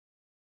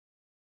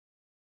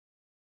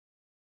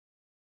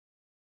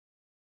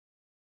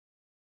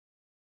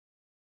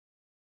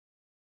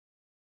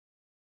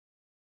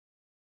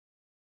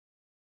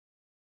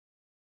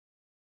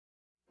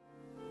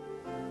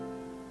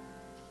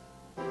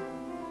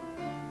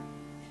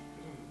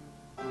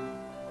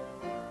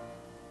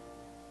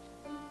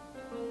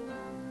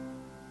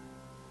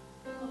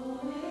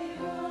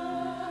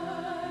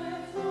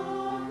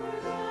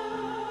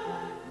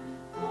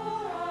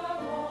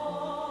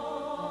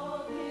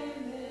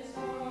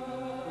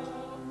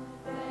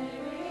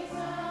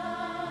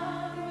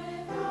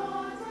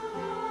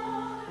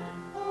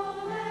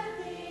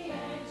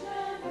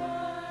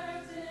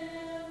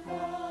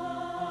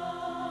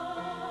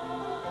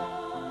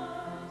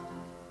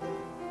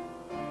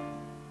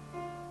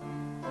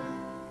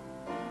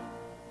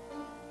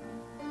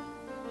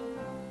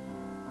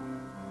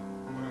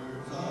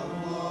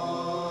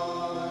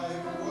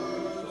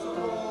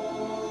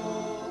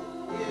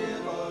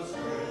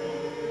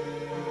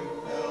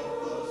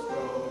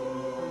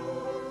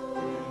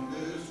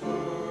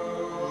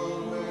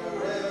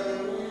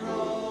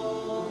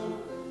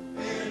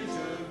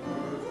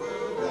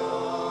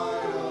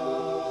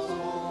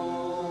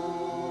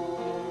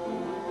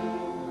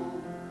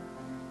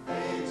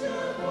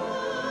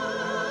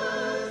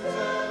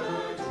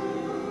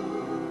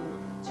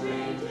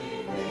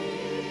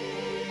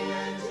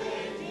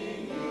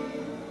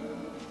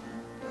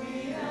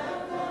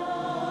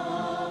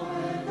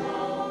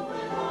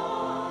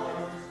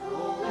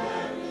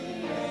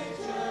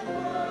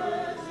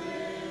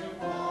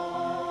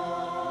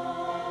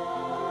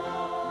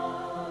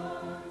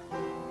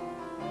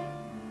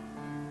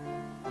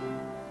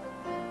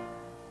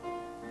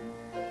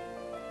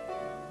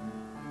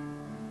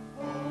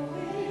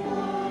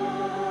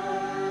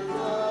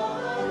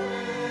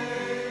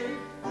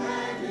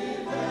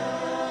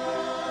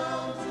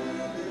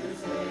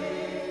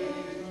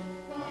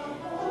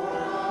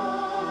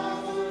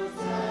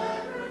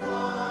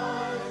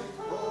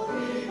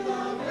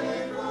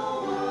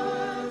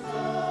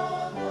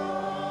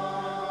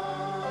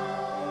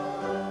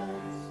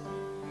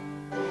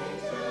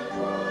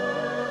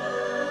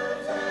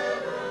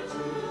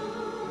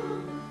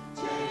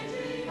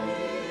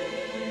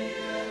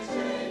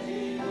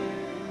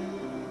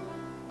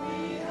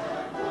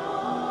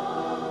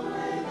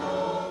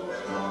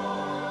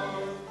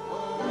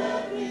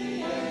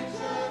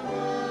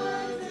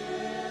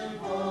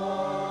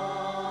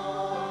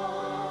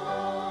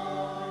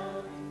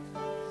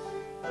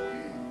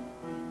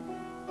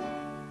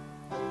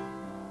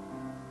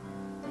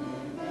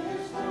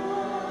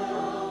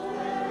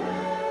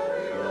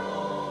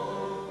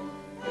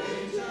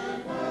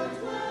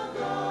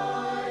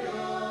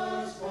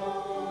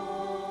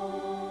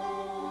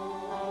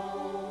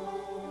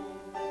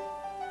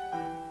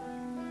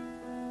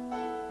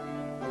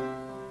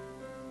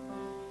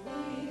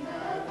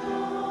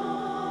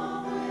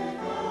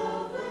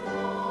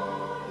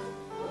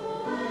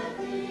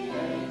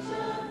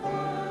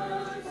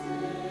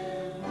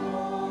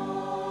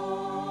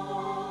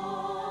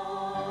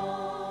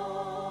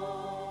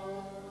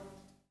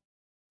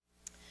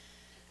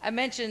I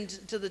mentioned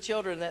to the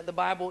children that the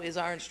Bible is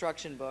our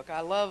instruction book.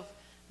 I love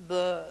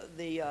the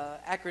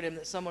acronym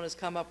that someone has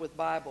come up with,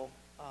 Bible,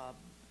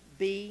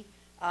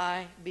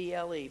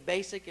 B-I-B-L-E,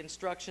 Basic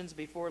Instructions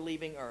Before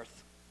Leaving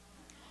Earth.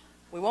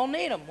 We won't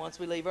need them once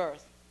we leave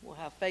Earth. We'll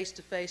have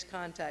face-to-face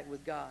contact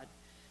with God.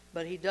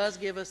 But he does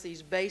give us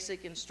these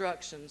basic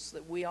instructions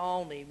that we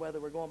all need, whether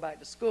we're going back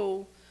to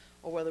school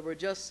or whether we're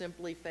just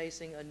simply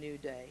facing a new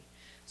day.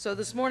 So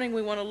this morning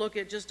we want to look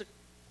at just a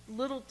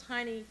little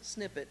tiny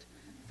snippet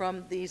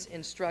from these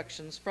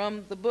instructions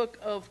from the book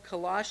of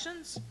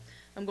Colossians.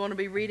 I'm going to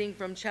be reading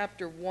from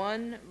chapter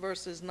 1,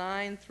 verses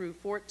 9 through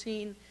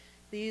 14.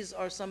 These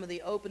are some of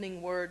the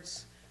opening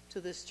words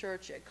to this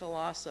church at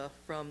Colossae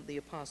from the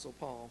Apostle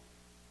Paul.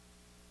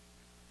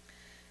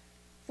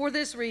 For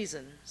this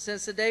reason,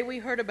 since the day we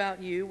heard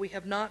about you, we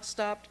have not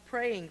stopped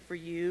praying for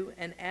you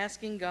and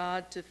asking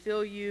God to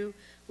fill you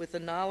with the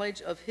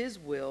knowledge of his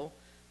will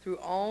through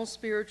all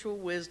spiritual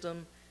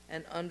wisdom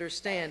and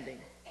understanding.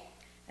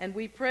 And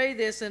we pray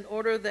this in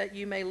order that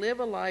you may live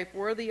a life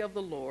worthy of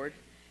the Lord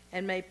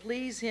and may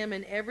please him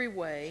in every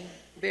way,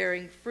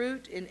 bearing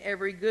fruit in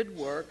every good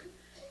work,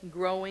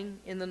 growing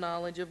in the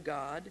knowledge of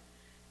God,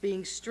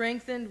 being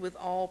strengthened with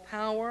all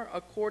power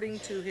according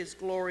to his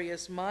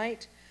glorious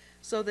might,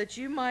 so that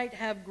you might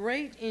have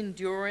great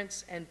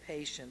endurance and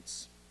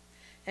patience,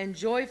 and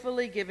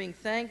joyfully giving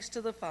thanks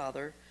to the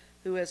Father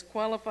who has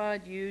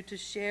qualified you to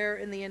share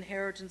in the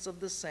inheritance of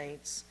the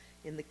saints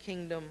in the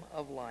kingdom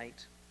of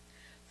light.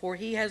 For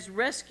he has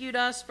rescued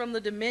us from the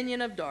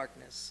dominion of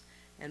darkness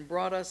and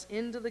brought us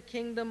into the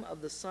kingdom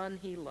of the Son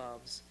he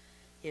loves,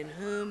 in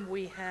whom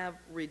we have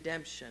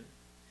redemption,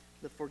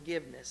 the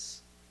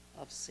forgiveness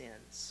of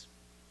sins.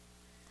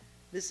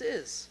 This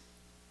is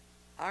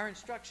our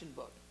instruction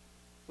book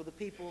for the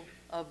people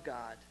of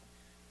God.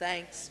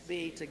 Thanks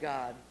be to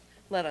God.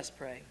 Let us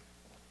pray.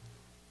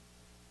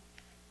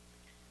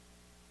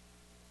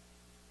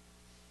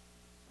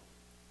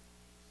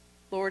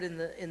 Lord, in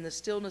the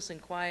stillness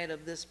and quiet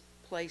of this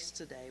place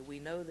today, we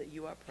know that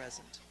you are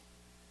present.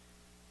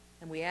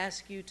 And we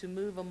ask you to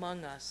move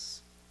among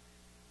us,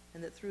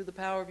 and that through the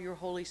power of your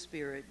Holy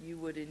Spirit, you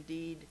would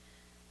indeed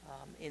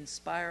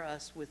inspire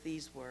us with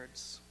these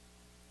words.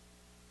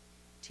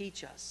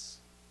 Teach us,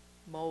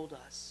 mold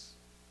us,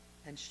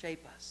 and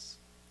shape us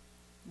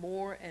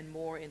more and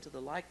more into the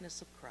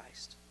likeness of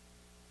Christ,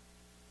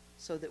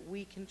 so that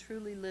we can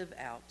truly live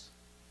out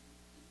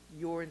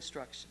your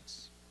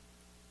instructions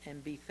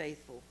and be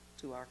faithful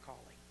to our calling.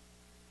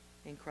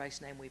 In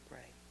Christ's name we pray.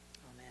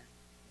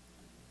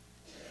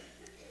 Amen.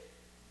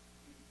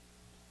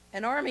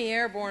 An Army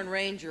Airborne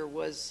Ranger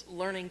was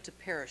learning to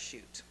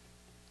parachute.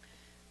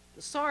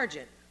 The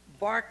sergeant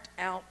barked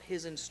out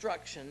his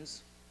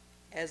instructions,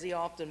 as he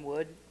often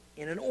would,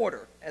 in an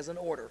order, as an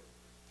order.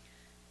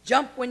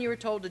 Jump when you were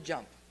told to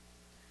jump.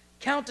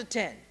 Count to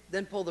 10,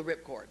 then pull the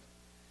ripcord.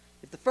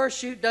 If the first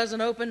chute doesn't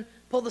open,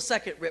 pull the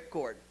second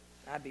ripcord.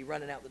 I'd be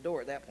running out the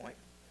door at that point.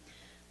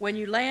 When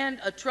you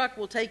land, a truck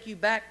will take you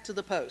back to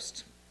the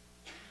post.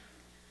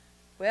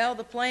 Well,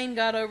 the plane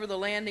got over the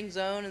landing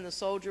zone and the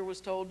soldier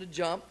was told to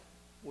jump,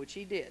 which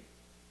he did.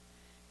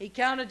 He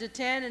counted to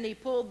 10 and he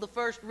pulled the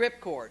first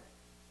ripcord,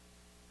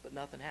 but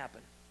nothing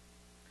happened.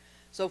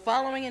 So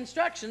following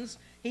instructions,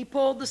 he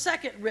pulled the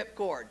second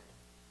ripcord.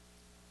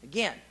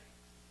 Again,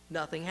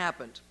 nothing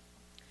happened.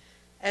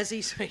 As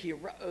he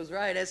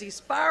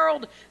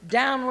spiraled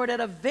downward at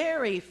a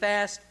very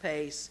fast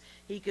pace,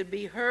 he could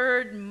be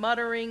heard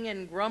muttering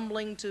and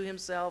grumbling to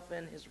himself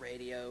in his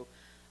radio,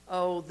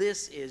 "Oh,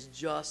 this is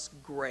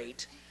just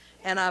great.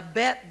 And I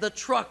bet the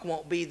truck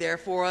won't be there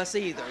for us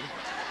either."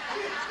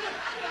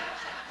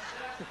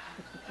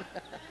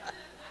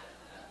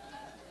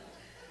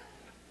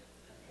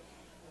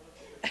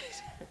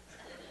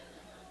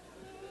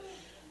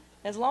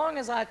 As long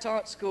as I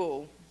taught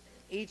school,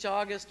 each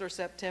August or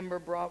September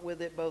brought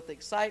with it both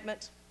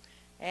excitement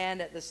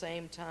and at the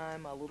same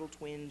time a little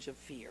twinge of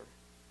fear.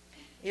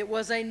 It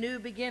was a new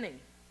beginning.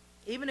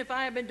 Even if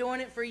I had been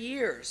doing it for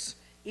years,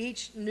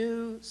 each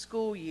new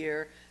school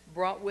year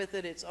brought with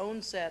it its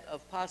own set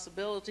of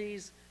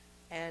possibilities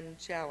and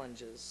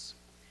challenges.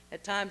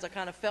 At times I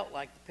kind of felt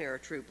like the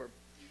paratrooper,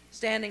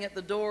 standing at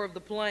the door of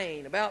the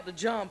plane, about to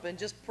jump, and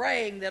just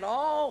praying that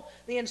all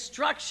the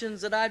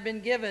instructions that I'd been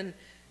given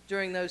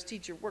during those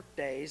teacher work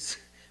days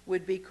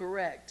would be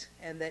correct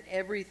and that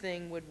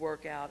everything would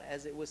work out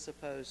as it was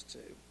supposed to.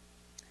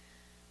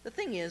 The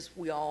thing is,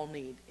 we all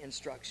need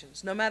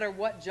instructions, no matter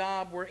what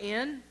job we're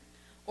in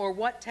or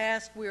what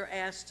task we're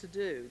asked to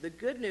do. The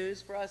good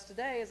news for us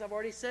today, as I've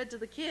already said to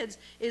the kids,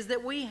 is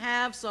that we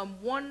have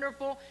some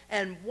wonderful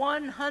and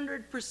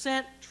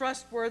 100%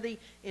 trustworthy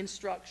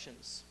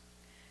instructions.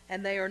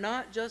 And they are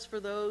not just for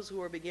those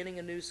who are beginning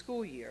a new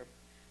school year,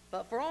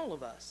 but for all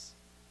of us,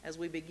 as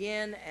we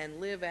begin and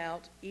live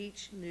out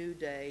each new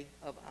day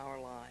of our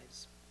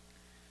lives.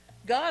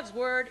 God's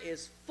Word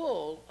is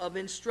full of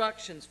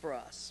instructions for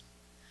us.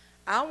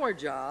 Our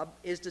job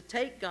is to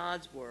take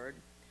God's Word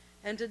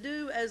and to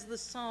do as the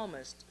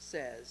psalmist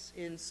says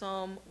in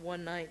Psalm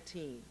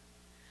 119.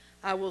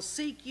 I will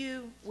seek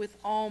you with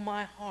all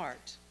my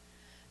heart.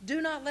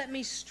 Do not let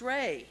me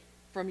stray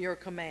from your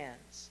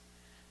commands.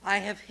 I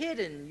have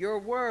hidden your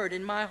word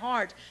in my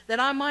heart that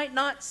I might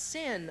not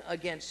sin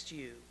against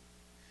you.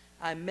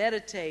 I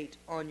meditate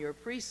on your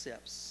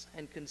precepts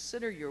and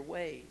consider your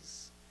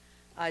ways.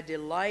 I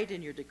delight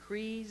in your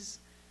decrees.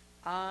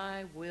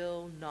 I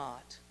will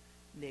not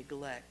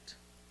neglect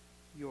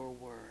your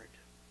word.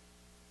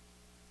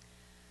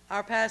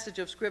 Our passage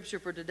of Scripture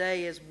for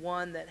today is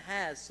one that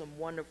has some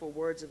wonderful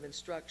words of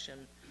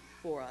instruction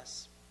for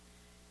us.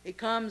 It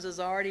comes, as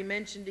I already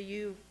mentioned to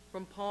you,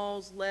 from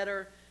Paul's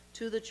letter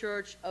to the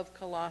church of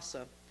Colossae,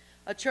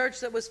 a church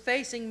that was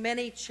facing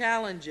many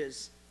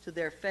challenges to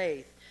their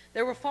faith.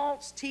 There were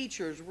false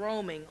teachers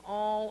roaming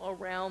all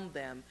around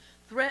them,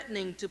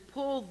 threatening to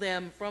pull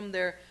them from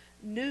their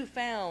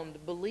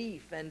newfound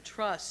belief and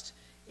trust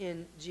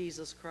in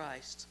Jesus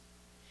Christ.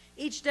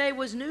 Each day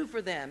was new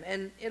for them,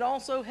 and it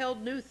also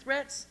held new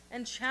threats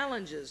and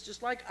challenges,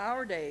 just like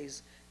our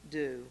days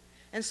do.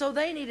 And so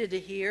they needed to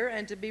hear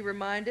and to be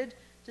reminded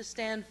to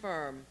stand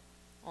firm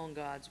on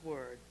God's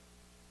word.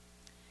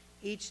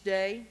 Each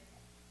day,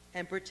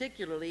 and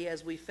particularly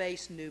as we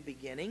face new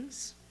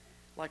beginnings,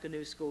 like a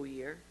new school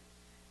year,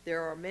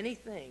 there are many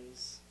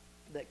things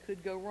that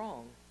could go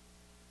wrong.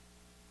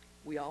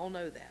 We all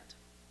know that.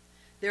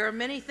 There are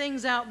many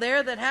things out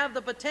there that have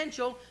the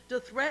potential to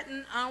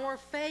threaten our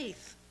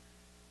faith.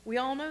 We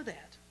all know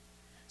that.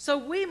 So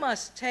we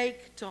must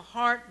take to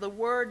heart the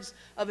words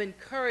of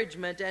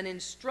encouragement and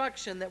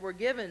instruction that were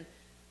given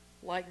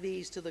like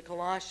these to the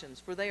Colossians,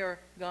 for they are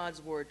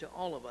God's word to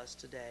all of us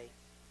today,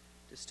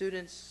 to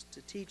students,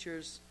 to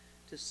teachers,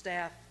 to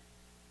staff,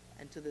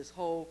 and to this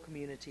whole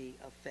community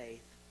of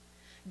faith.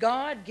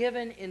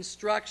 God-given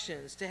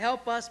instructions to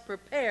help us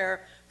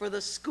prepare for the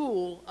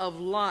school of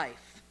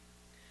life.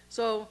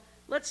 So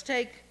let's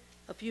take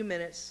a few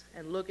minutes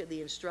and look at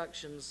the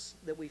instructions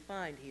that we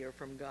find here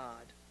from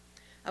God.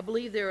 I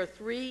believe there are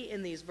 3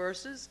 in these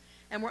verses,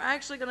 and we're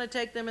actually going to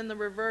take them in the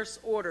reverse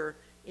order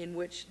in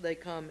which they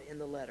come in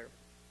the letter.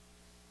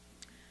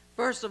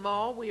 First of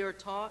all, we are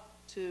taught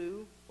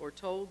to, or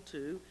told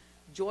to,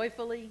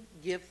 joyfully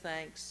give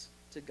thanks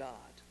to God.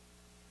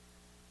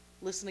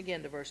 Listen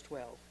again to verse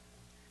 12.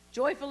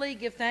 Joyfully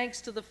give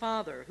thanks to the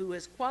Father, who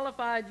has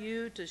qualified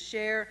you to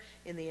share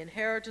in the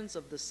inheritance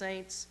of the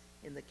saints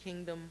in the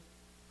kingdom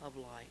of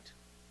light.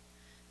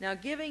 Now,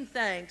 giving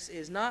thanks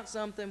is not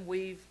something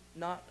we've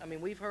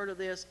heard of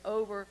this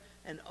over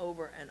and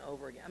over and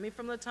over again.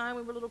 From the time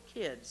we were little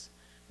kids,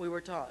 we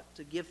were taught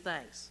to give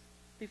thanks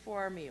before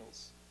our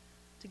meals,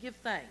 to give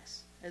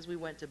thanks as we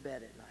went to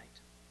bed at night.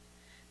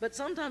 But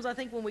sometimes I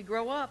think when we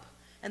grow up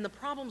and the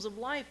problems of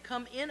life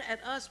come in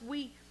at us,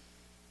 we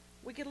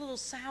get a little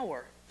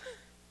sour.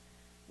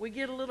 We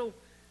get a little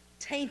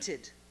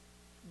tainted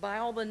by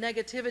all the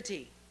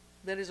negativity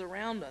that is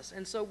around us.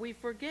 And so we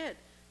forget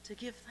to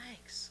give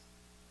thanks.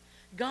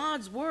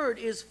 God's word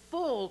is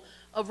full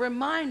of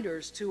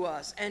reminders to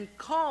us and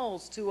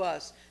calls to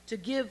us to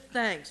give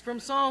thanks. From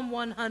Psalm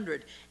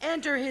 100,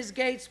 enter his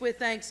gates with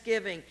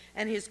thanksgiving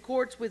and his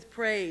courts with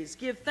praise.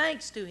 Give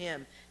thanks to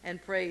him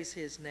and praise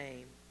his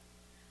name.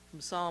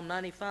 From Psalm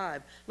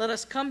 95, let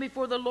us come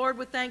before the Lord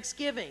with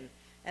thanksgiving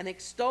and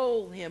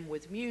extol him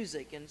with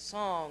music and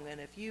song.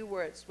 And if you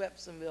were at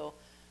Swepsonville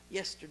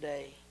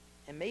yesterday,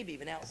 and maybe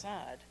even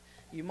outside,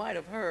 you might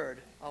have heard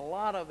a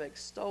lot of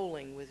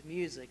extolling with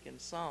music and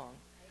song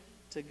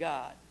to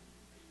God.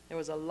 There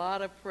was a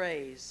lot of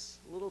praise,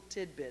 a little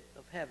tidbit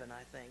of heaven,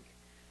 I think,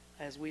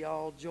 as we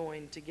all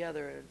joined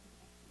together,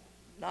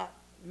 not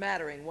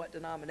mattering what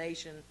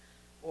denomination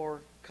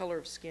or color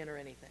of skin or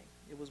anything.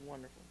 It was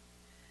wonderful.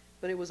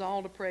 But it was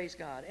all to praise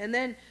God. And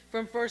then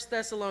from 1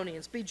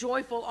 Thessalonians, be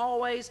joyful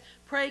always,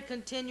 pray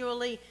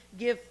continually,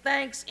 give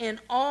thanks in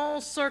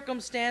all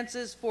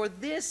circumstances, for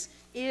this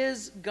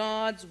is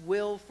God's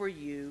will for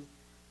you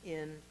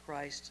in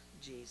Christ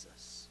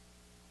Jesus.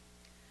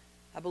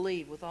 I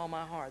believe with all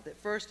my heart that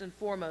first and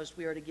foremost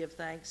we are to give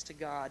thanks to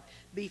God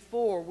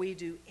before we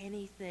do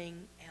anything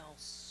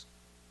else.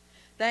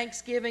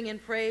 Thanksgiving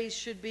and praise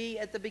should be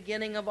at the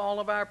beginning of all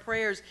of our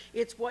prayers.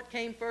 It's what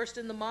came first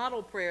in the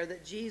model prayer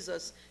that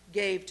Jesus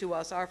gave to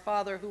us. Our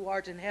Father who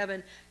art in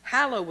heaven,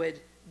 hallowed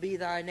be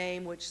thy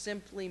name, which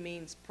simply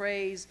means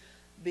praise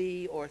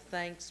be or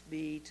thanks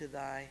be to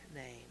thy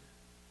name.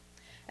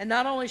 And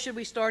not only should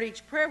we start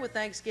each prayer with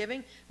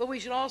thanksgiving, but we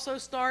should also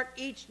start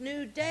each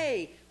new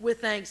day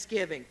with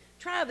thanksgiving.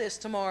 Try this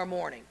tomorrow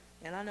morning.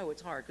 And I know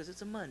it's hard because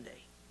it's a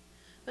Monday.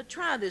 But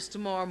try this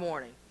tomorrow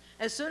morning.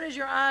 As soon as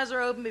your eyes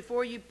are open,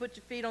 before you put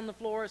your feet on the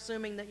floor,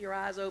 assuming that your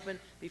eyes open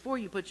before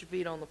you put your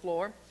feet on the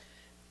floor,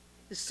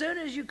 as soon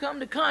as you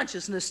come to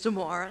consciousness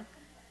tomorrow,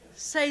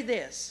 say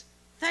this: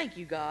 thank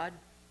you, God,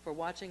 for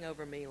watching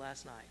over me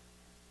last night.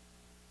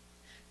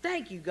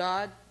 Thank you,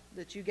 God,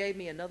 that you gave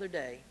me another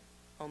day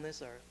on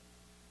this earth.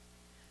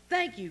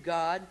 Thank you,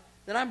 God,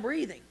 that I'm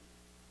breathing.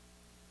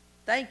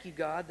 Thank you,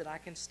 God, that I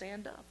can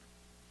stand up.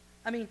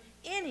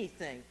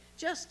 Anything.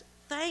 Just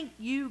thank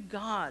you,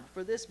 God,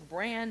 for this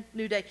brand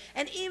new day.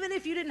 And even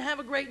if you didn't have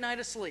a great night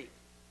of sleep,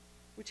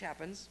 which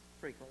happens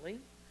frequently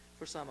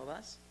for some of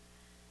us,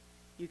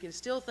 you can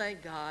still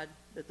thank God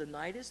that the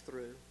night is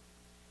through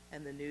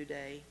and the new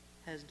day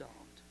has dawned.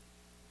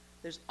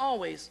 There's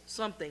always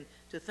something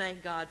to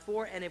thank God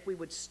for, and if we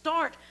would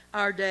start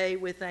our day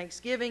with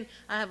thanksgiving,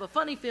 I have a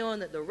funny feeling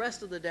that the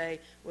rest of the day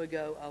would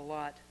go a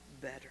lot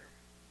better.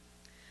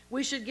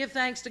 We should give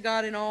thanks to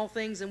God in all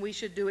things, and we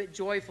should do it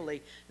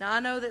joyfully. Now, I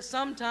know that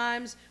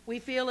sometimes we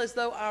feel as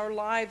though our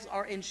lives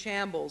are in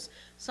shambles.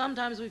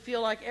 Sometimes we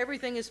feel like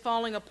everything is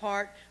falling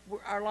apart.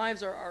 Our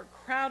lives are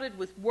crowded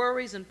with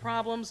worries and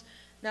problems.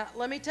 Now,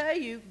 let me tell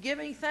you,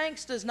 giving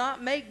thanks does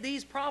not make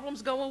these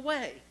problems go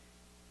away.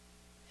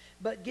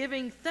 But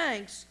giving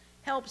thanks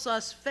helps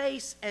us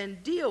face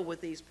and deal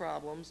with these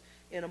problems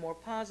in a more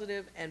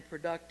positive and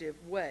productive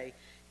way.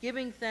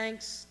 Giving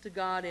thanks to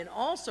God in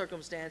all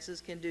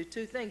circumstances can do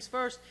two things.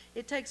 First,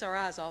 it takes our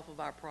eyes off of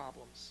our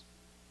problems.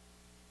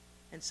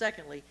 And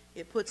secondly,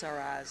 it puts our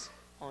eyes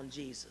on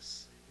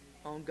Jesus,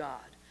 on God,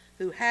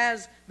 who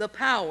has the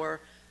power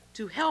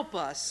to help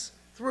us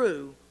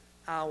through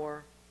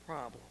our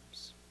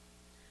problems.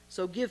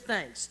 So give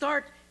thanks.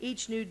 Start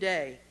each new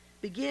day.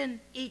 Begin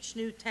each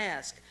new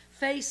task.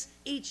 Face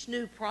each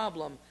new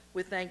problem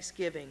with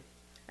thanksgiving.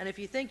 And if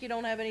you think you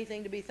don't have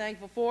anything to be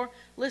thankful for,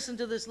 listen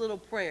to this little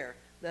prayer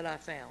that I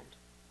found.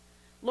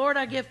 Lord,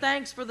 I give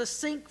thanks for the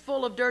sink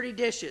full of dirty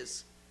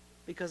dishes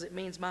because it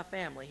means my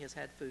family has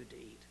had food to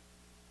eat.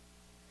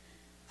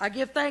 I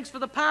give thanks for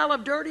the pile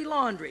of dirty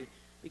laundry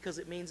because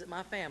it means that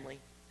my family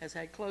has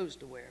had clothes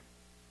to wear.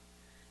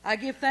 I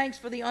give thanks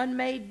for the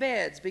unmade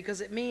beds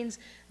because it means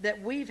that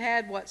we've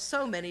had what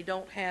so many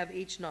don't have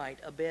each night,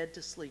 a bed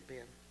to sleep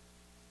in.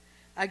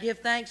 I give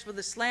thanks for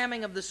the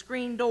slamming of the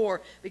screen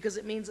door because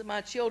it means that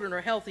my children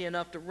are healthy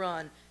enough to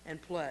run and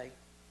play.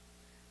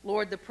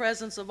 Lord, the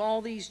presence of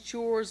all these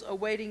chores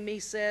awaiting me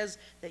says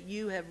that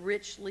you have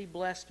richly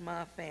blessed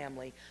my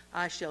family.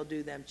 I shall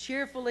do them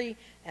cheerfully,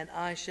 and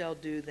I shall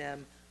do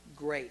them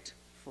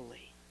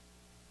gratefully.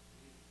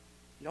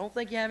 You don't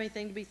think you have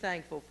anything to be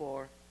thankful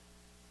for?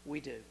 We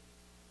do.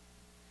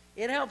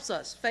 It helps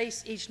us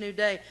face each new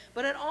day.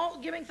 But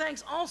giving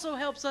thanks also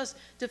helps us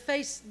to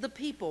face the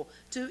people,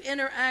 to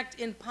interact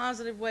in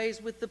positive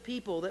ways with the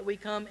people that we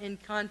come in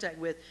contact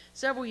with.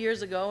 Several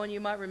years ago, and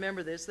you might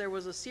remember this, there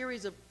was a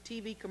series of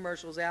TV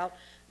commercials out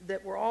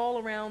that were all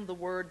around the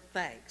word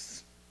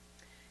thanks.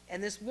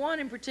 And this one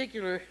in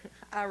particular,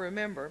 I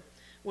remember,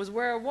 was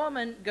where a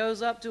woman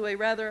goes up to a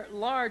rather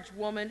large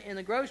woman in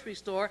the grocery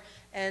store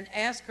and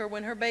asks her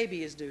when her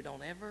baby is due.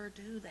 Don't ever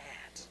do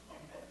that.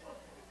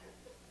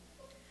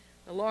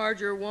 The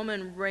larger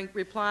woman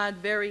replied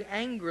very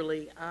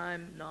angrily,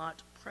 "I'm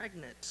not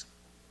pregnant."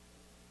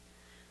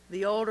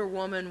 The older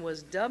woman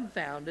was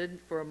dumbfounded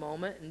for a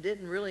moment and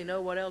didn't really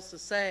know what else to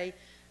say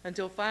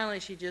until finally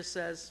she just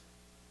says,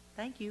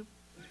 "Thank you."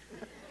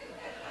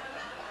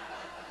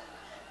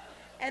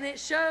 And it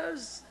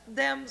shows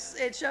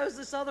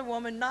this other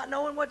woman not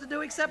knowing what to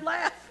do except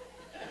laugh.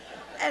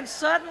 And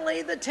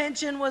suddenly the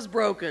tension was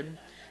broken.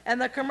 And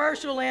the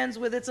commercial ends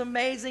with, "It's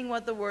amazing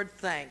what the word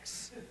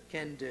thanks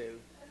can do."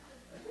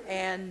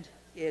 And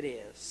it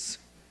is.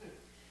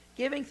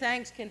 Giving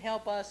thanks can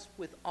help us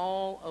with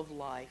all of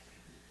life.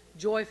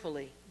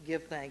 Joyfully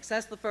give thanks.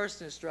 That's the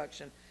first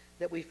instruction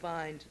that we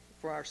find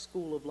for our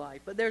school of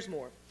life. But there's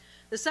more.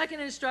 The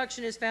second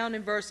instruction is found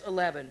in verse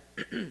 11.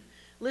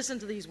 Listen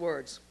to these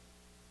words.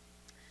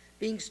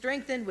 "Being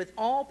strengthened with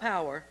all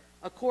power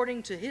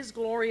according to his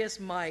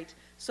glorious might,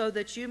 so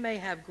that you may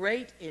have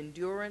great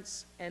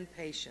endurance and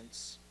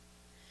patience."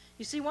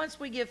 You see, once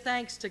we give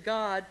thanks to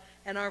God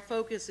and our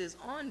focus is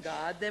on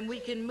God, then we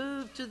can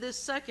move to this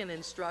second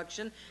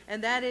instruction,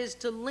 and that is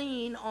to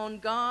lean on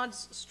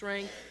God's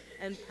strength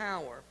and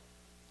power.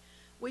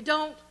 We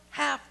don't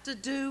have to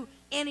do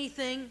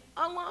anything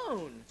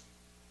alone.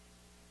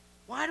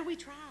 Why do we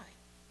try?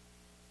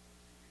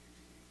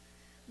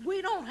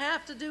 We don't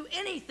have to do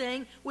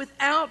anything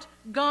without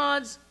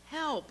God's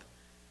help.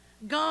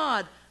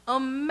 God,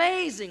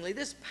 amazingly,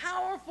 this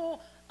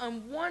powerful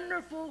and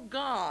wonderful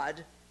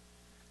God,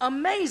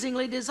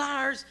 amazingly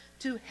desires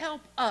to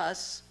help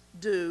us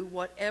do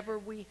whatever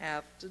we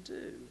have to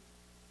do.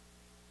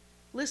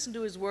 Listen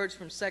to his words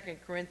from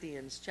 2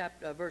 Corinthians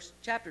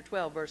chapter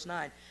 12, verse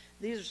 9.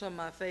 These are some of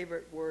my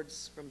favorite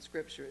words from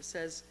Scripture. It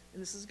says,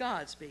 and this is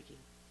God speaking,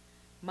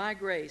 "My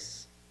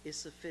grace is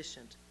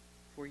sufficient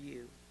for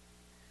you,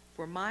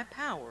 for my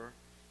power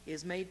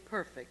is made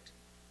perfect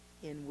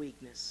in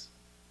weakness."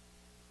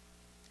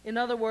 In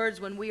other words,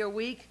 when we are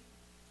weak,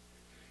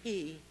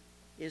 he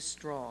is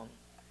strong.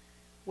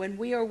 When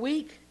we are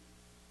weak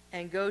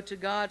and go to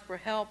God for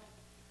help,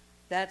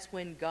 that's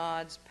when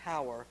God's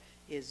power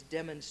is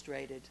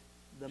demonstrated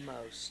the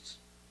most.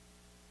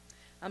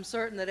 I'm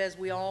certain that as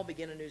we all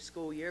begin a new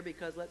school year,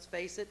 because let's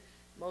face it,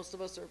 most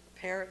of us are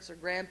parents or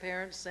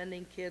grandparents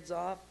sending kids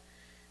off,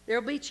 there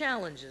will be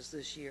challenges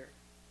this year.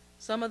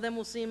 Some of them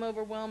will seem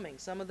overwhelming.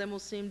 Some of them will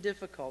seem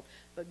difficult.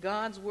 But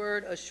God's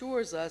word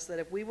assures us that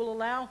if we will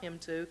allow him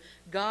to,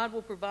 God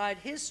will provide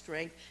his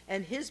strength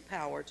and his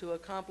power to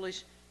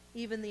accomplish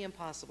even the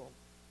impossible.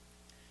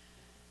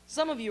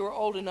 Some of you are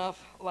old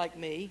enough, like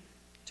me,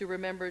 to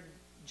remember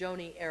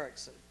Joni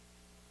Erickson.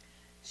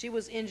 She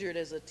was injured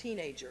as a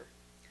teenager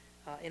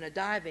in a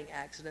diving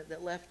accident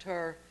that left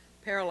her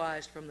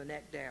paralyzed from the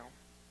neck down.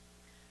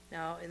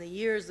 Now, in the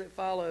years that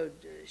followed,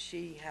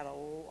 she had a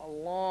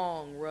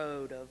long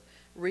road of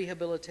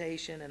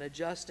rehabilitation and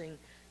adjusting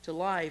to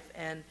life.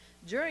 And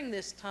during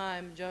this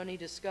time, Joni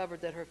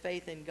discovered that her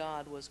faith in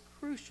God was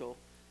crucial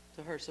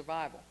to her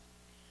survival.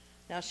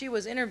 Now, she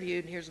was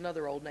interviewed, and here's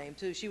another old name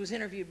too, she was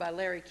interviewed by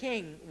Larry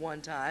King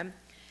one time,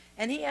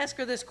 and he asked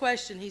her this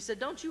question. He said,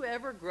 "Don't you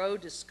ever grow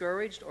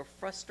discouraged or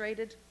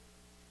frustrated?"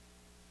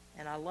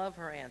 And I love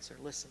her answer.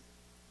 Listen.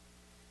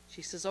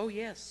 She says, "Oh,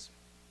 yes.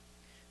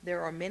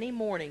 There are many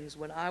mornings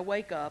when I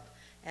wake up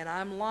and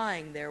I'm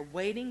lying there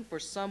waiting for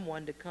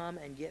someone to come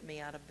and get me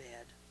out of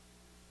bed."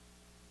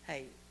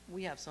 Hey,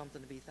 we have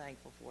something to be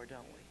thankful for,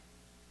 don't we?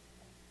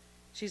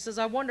 She says,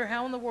 "I wonder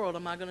how in the world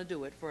am I going to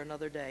do it for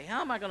another day? How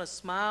am I going to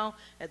smile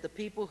at the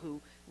people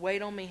who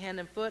wait on me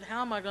hand and foot?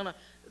 How am I going to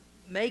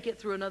make it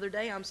through another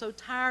day? I'm so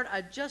tired,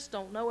 I just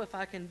don't know if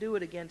I can do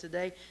it again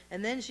today."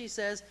 And then she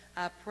says,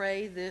 "I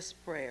pray this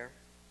prayer."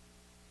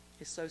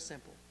 It's so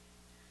simple.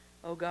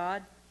 "Oh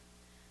God,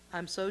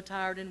 I'm so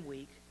tired and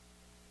weak,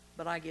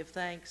 but I give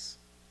thanks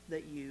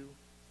that you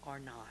are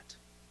not.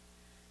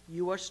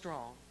 You are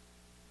strong.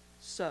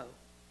 So,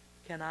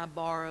 can I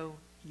borrow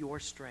your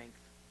strength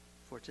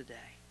for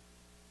today?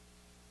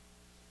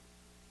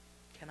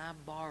 Can I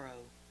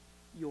borrow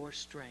your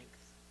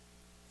strength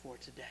for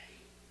today?"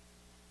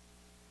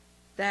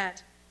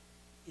 That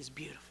is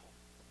beautiful.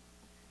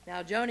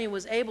 Now, Joni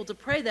was able to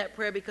pray that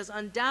prayer because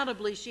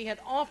undoubtedly she had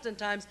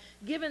oftentimes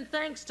given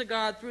thanks to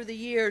God through the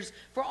years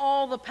for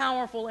all the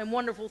powerful and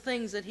wonderful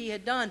things that he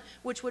had done,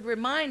 which would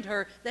remind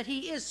her that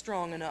he is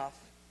strong enough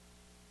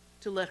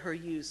to let her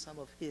use some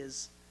of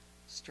his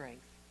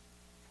strength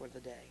for the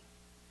day.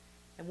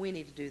 And we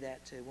need to do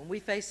that too. When we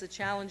face the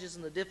challenges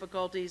and the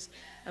difficulties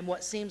and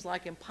what seems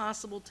like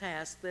impossible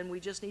tasks, then we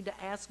just need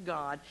to ask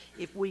God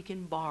if we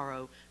can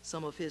borrow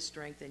some of his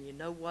strength. And you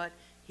know what?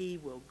 He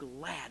will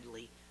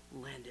gladly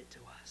lend it to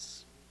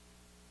us.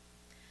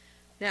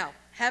 Now,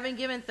 having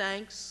given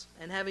thanks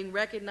and having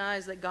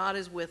recognized that God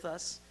is with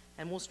us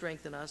and will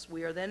strengthen us,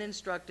 we are then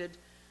instructed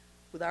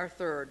with our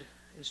third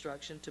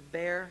instruction to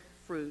bear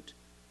fruit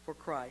for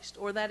Christ,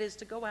 or that is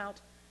to go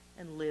out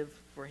and live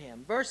for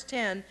him. Verse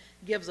 10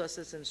 gives us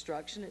this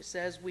instruction. It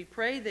says, "We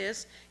pray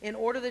this in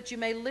order that you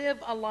may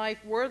live a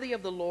life worthy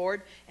of the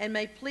Lord and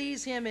may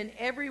please him in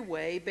every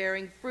way,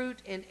 bearing fruit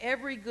in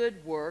every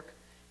good work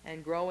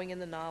and growing in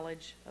the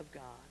knowledge of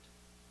God."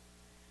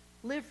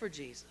 Live for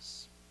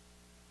Jesus.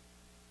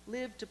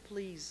 Live to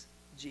please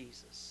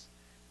Jesus.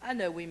 I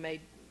know we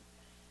may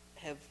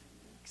have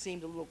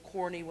seemed a little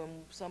corny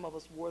when some of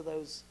us wore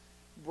those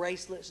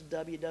bracelets,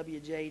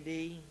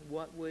 WWJD,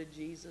 what would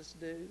Jesus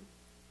do?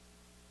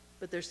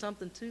 But there's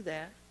something to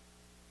that,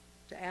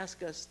 to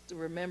ask us to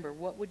remember,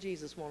 what would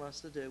Jesus want us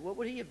to do? What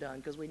would he have done?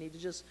 Because we need to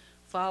just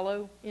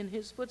follow in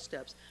his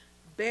footsteps.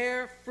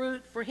 Bear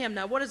fruit for him.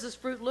 Now, what does this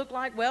fruit look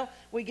like? Well,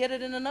 we get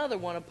it in another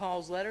one of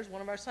Paul's letters.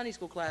 One of our Sunday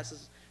school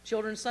classes,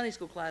 children's Sunday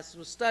school classes,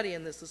 was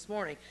studying this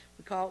morning.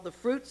 We call it the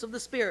fruits of the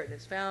Spirit, and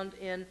it's found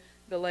in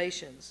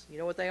Galatians. You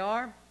know what they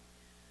are?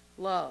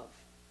 Love,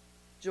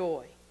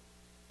 joy,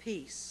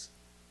 peace,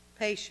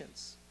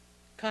 patience,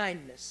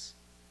 kindness,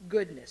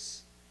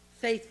 goodness,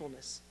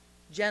 faithfulness,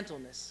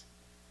 gentleness,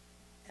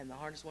 and the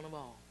hardest one of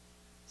all,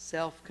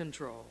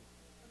 self-control.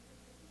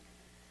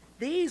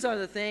 These are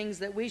the things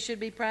that we should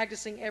be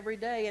practicing every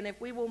day, and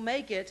if we will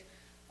make it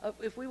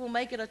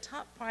a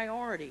top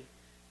priority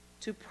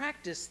to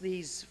practice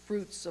these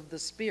fruits of the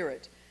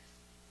Spirit,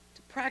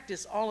 to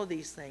practice all of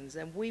these things,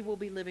 then we will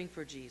be living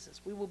for Jesus.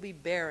 We will be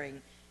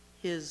bearing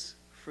his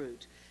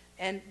fruit.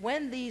 And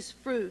when these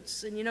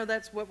fruits, and you know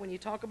that's what, when you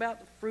talk about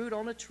the fruit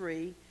on a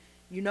tree,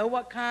 you know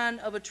what kind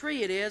of a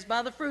tree it is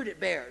by the fruit it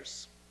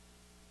bears.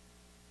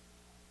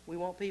 We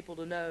want people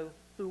to know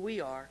who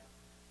we are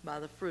by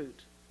the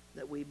fruit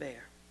that we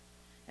bear.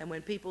 And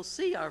when people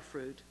see our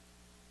fruit,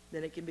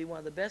 then it can be one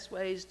of the best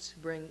ways to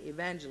bring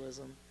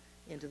evangelism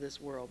into this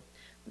world.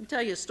 Let me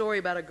tell you a story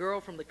about a girl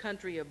from the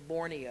country of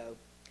Borneo.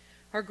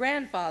 Her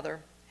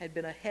grandfather had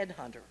been a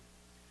headhunter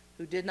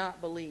who did not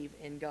believe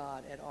in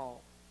God at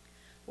all.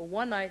 Well,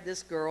 one night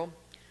this girl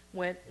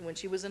went, when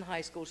she was in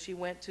high school, she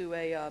went to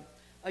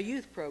a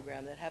youth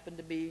program that happened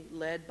to be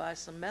led by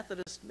some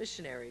Methodist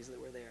missionaries that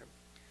were there.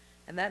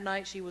 And that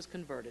night she was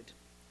converted.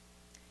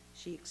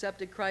 She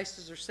accepted Christ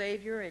as her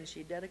Savior, and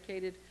she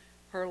dedicated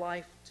her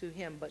life to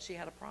him, but she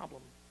had a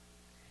problem.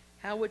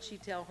 How would she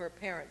tell her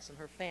parents and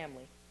her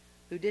family,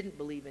 who didn't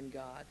believe in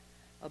God,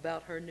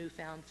 about her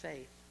newfound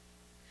faith?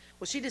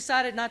 Well, she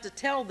decided not to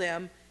tell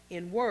them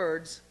in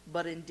words,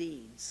 but in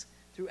deeds,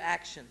 through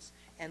actions.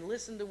 And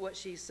listen to what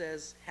she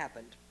says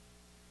happened.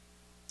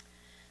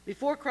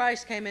 "Before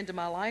Christ came into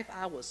my life,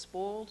 I was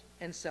spoiled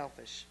and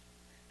selfish.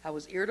 I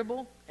was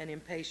irritable and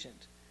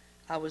impatient.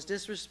 I was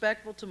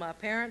disrespectful to my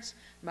parents.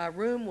 My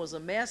room was a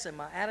mess, and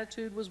my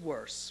attitude was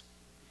worse.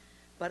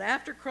 But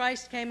after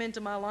Christ came into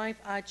my life,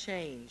 I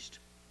changed.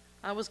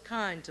 I was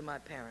kind to my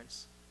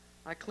parents.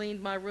 I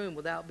cleaned my room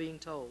without being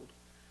told.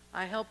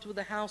 I helped with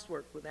the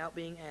housework without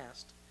being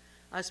asked.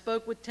 I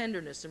spoke with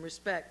tenderness and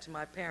respect to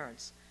my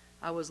parents.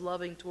 I was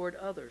loving toward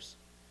others.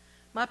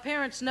 My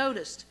parents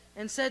noticed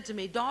and said to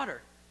me,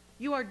 "Daughter,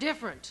 you are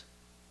different.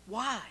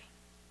 Why?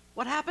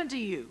 What happened to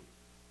you?"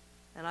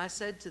 And I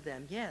said to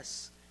them,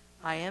 "Yes,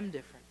 I am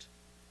different.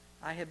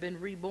 I have been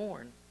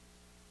reborn.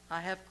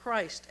 I have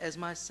Christ as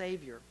my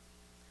Savior.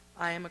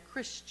 I am a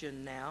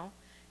Christian now,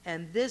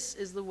 and this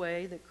is the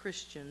way that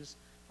Christians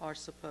are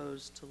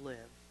supposed to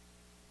live."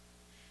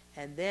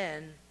 And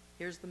then,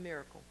 here's the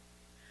miracle.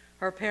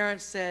 Her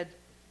parents said,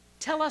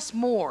 "Tell us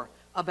more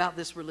about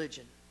this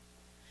religion.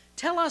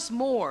 Tell us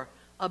more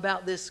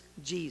about this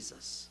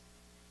Jesus.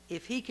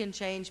 If he can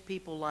change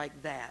people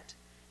like that,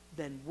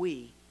 then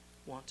we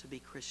want to be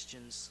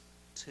Christians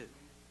too."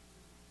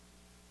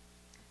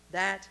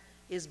 That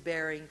is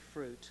bearing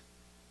fruit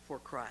for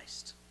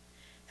Christ.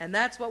 And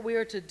that's what we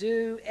are to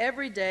do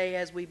every day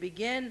as we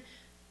begin,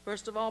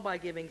 first of all, by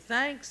giving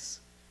thanks.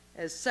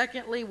 As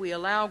secondly, we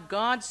allow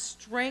God's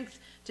strength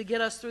to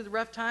get us through the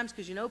rough times,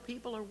 because you know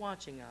people are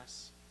watching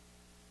us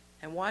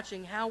and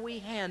watching how we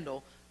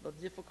handle the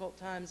difficult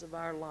times of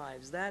our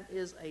lives. That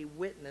is a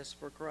witness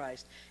for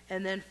Christ.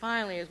 And then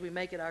finally, as we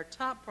make it our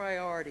top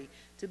priority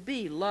to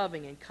be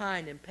loving and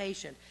kind and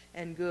patient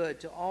and good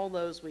to all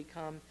those we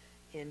come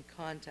in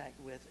contact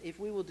with. If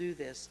we will do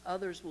this,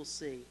 others will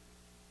see.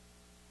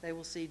 They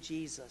will see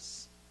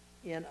Jesus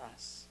in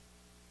us,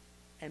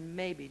 and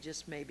maybe,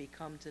 just maybe,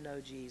 come to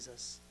know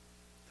Jesus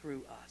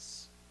through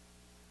us.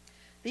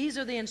 These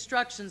are the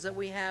instructions that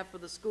we have for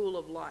the school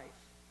of life.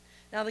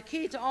 Now, the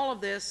key to all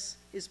of this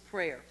is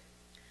prayer.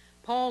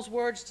 Paul's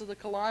words to the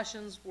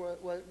Colossians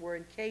were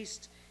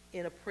encased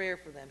in a prayer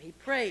for them. He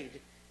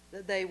prayed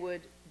that they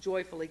would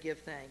joyfully give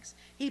thanks.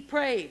 He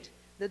prayed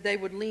that they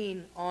would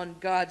lean on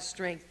God's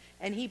strength,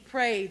 and he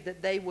prayed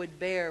that they would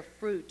bear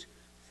fruit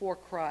for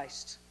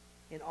Christ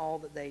in all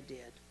that they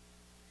did.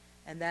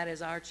 And that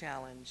is our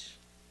challenge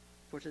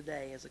for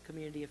today as a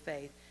community of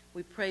faith.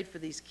 We prayed for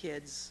these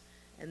kids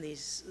and the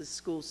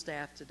school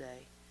staff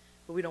today,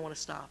 but we don't want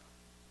to stop.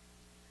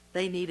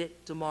 They need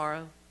it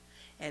tomorrow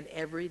and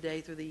every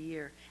day through the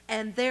year.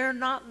 And they're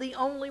not the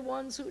only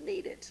ones who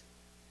need it.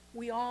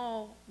 We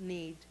all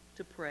need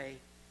to pray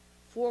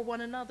for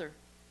one another,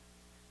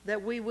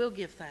 that we will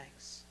give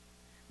thanks,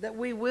 that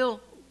we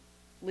will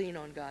lean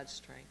on God's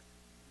strength,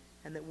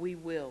 and that we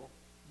will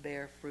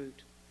bear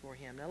fruit for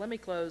him. Now let me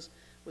close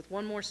with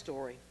one more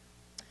story.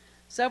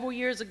 Several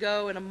years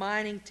ago in a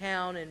mining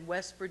town in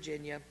West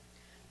Virginia,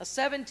 a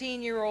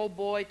 17-year-old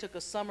boy took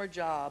a summer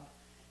job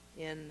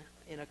in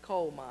a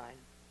coal mine.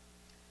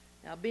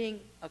 Now, being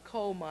a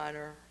coal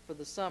miner for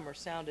the summer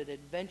sounded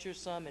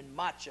adventuresome and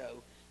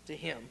macho to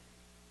him.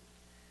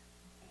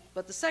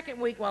 But the second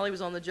week while he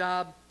was on the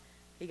job,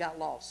 he got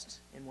lost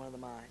in one of the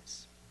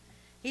mines.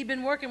 He'd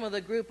been working with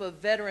a group of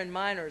veteran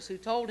miners who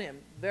told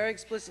him very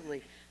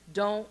explicitly,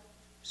 "Don't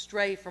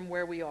stray from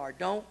where we are.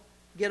 Don't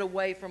get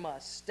away from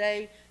us.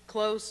 Stay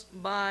close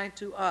by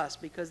to us,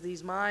 because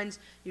these mines,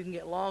 you can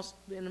get lost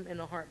in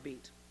a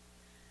heartbeat."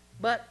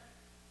 But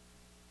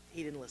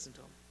he didn't listen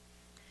to them.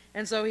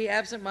 And so he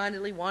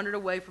absent-mindedly wandered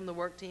away from the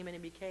work team, and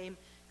he became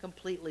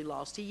completely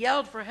lost. He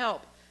yelled for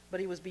help, but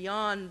he was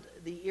beyond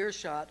the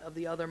earshot of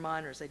the other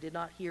miners. They did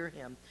not hear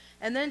him.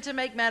 And then, to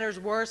make matters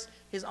worse,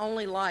 his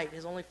only light,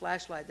 his only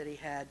flashlight that he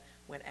had,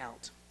 went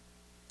out.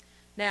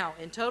 Now,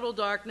 in total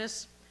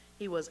darkness,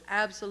 he was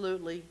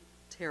absolutely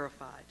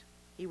terrified.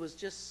 He was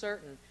just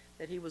certain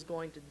that he was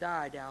going to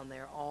die down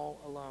there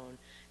all alone.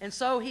 And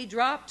so he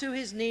dropped to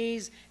his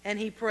knees and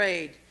he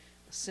prayed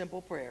a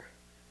simple prayer: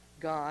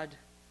 "God,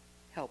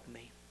 help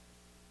me."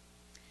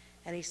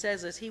 And he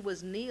says as he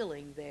was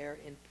kneeling there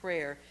in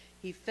prayer,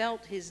 he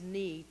felt his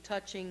knee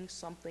touching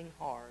something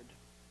hard.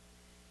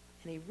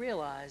 And he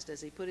realized as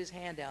he put his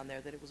hand down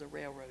there that it was a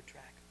railroad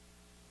track.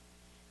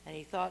 And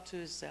he thought to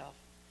himself,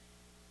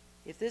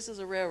 if this is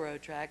a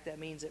railroad track, that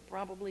means it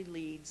probably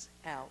leads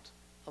out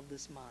of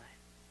this mine.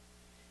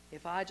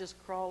 If I just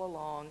crawl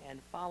along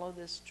and follow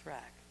this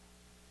track,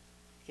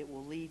 it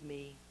will lead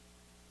me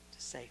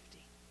to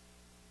safety.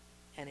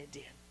 And it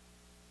did.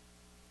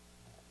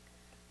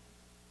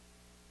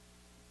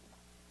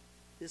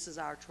 This is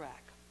our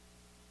track.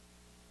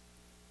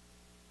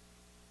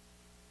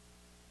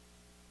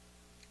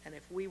 And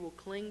if we will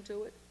cling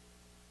to it,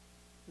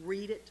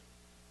 read it,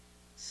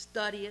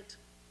 study it,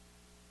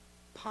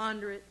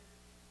 ponder it,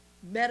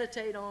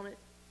 meditate on it,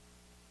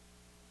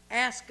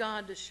 ask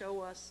God to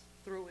show us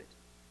through it,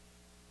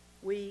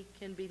 we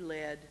can be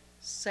led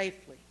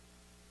safely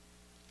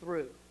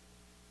through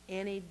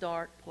any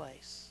dark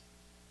place,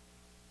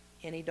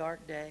 any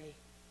dark day,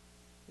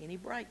 any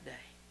bright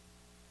day,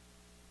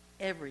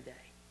 every day.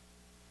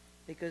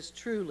 Because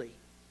truly,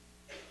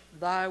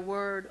 thy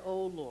word,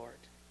 O Lord,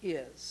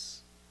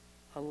 is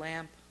a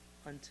lamp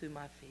unto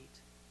my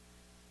feet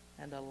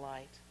and a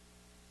light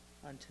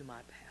unto my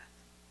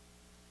path.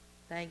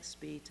 Thanks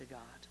be to God.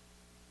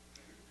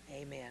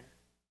 Amen.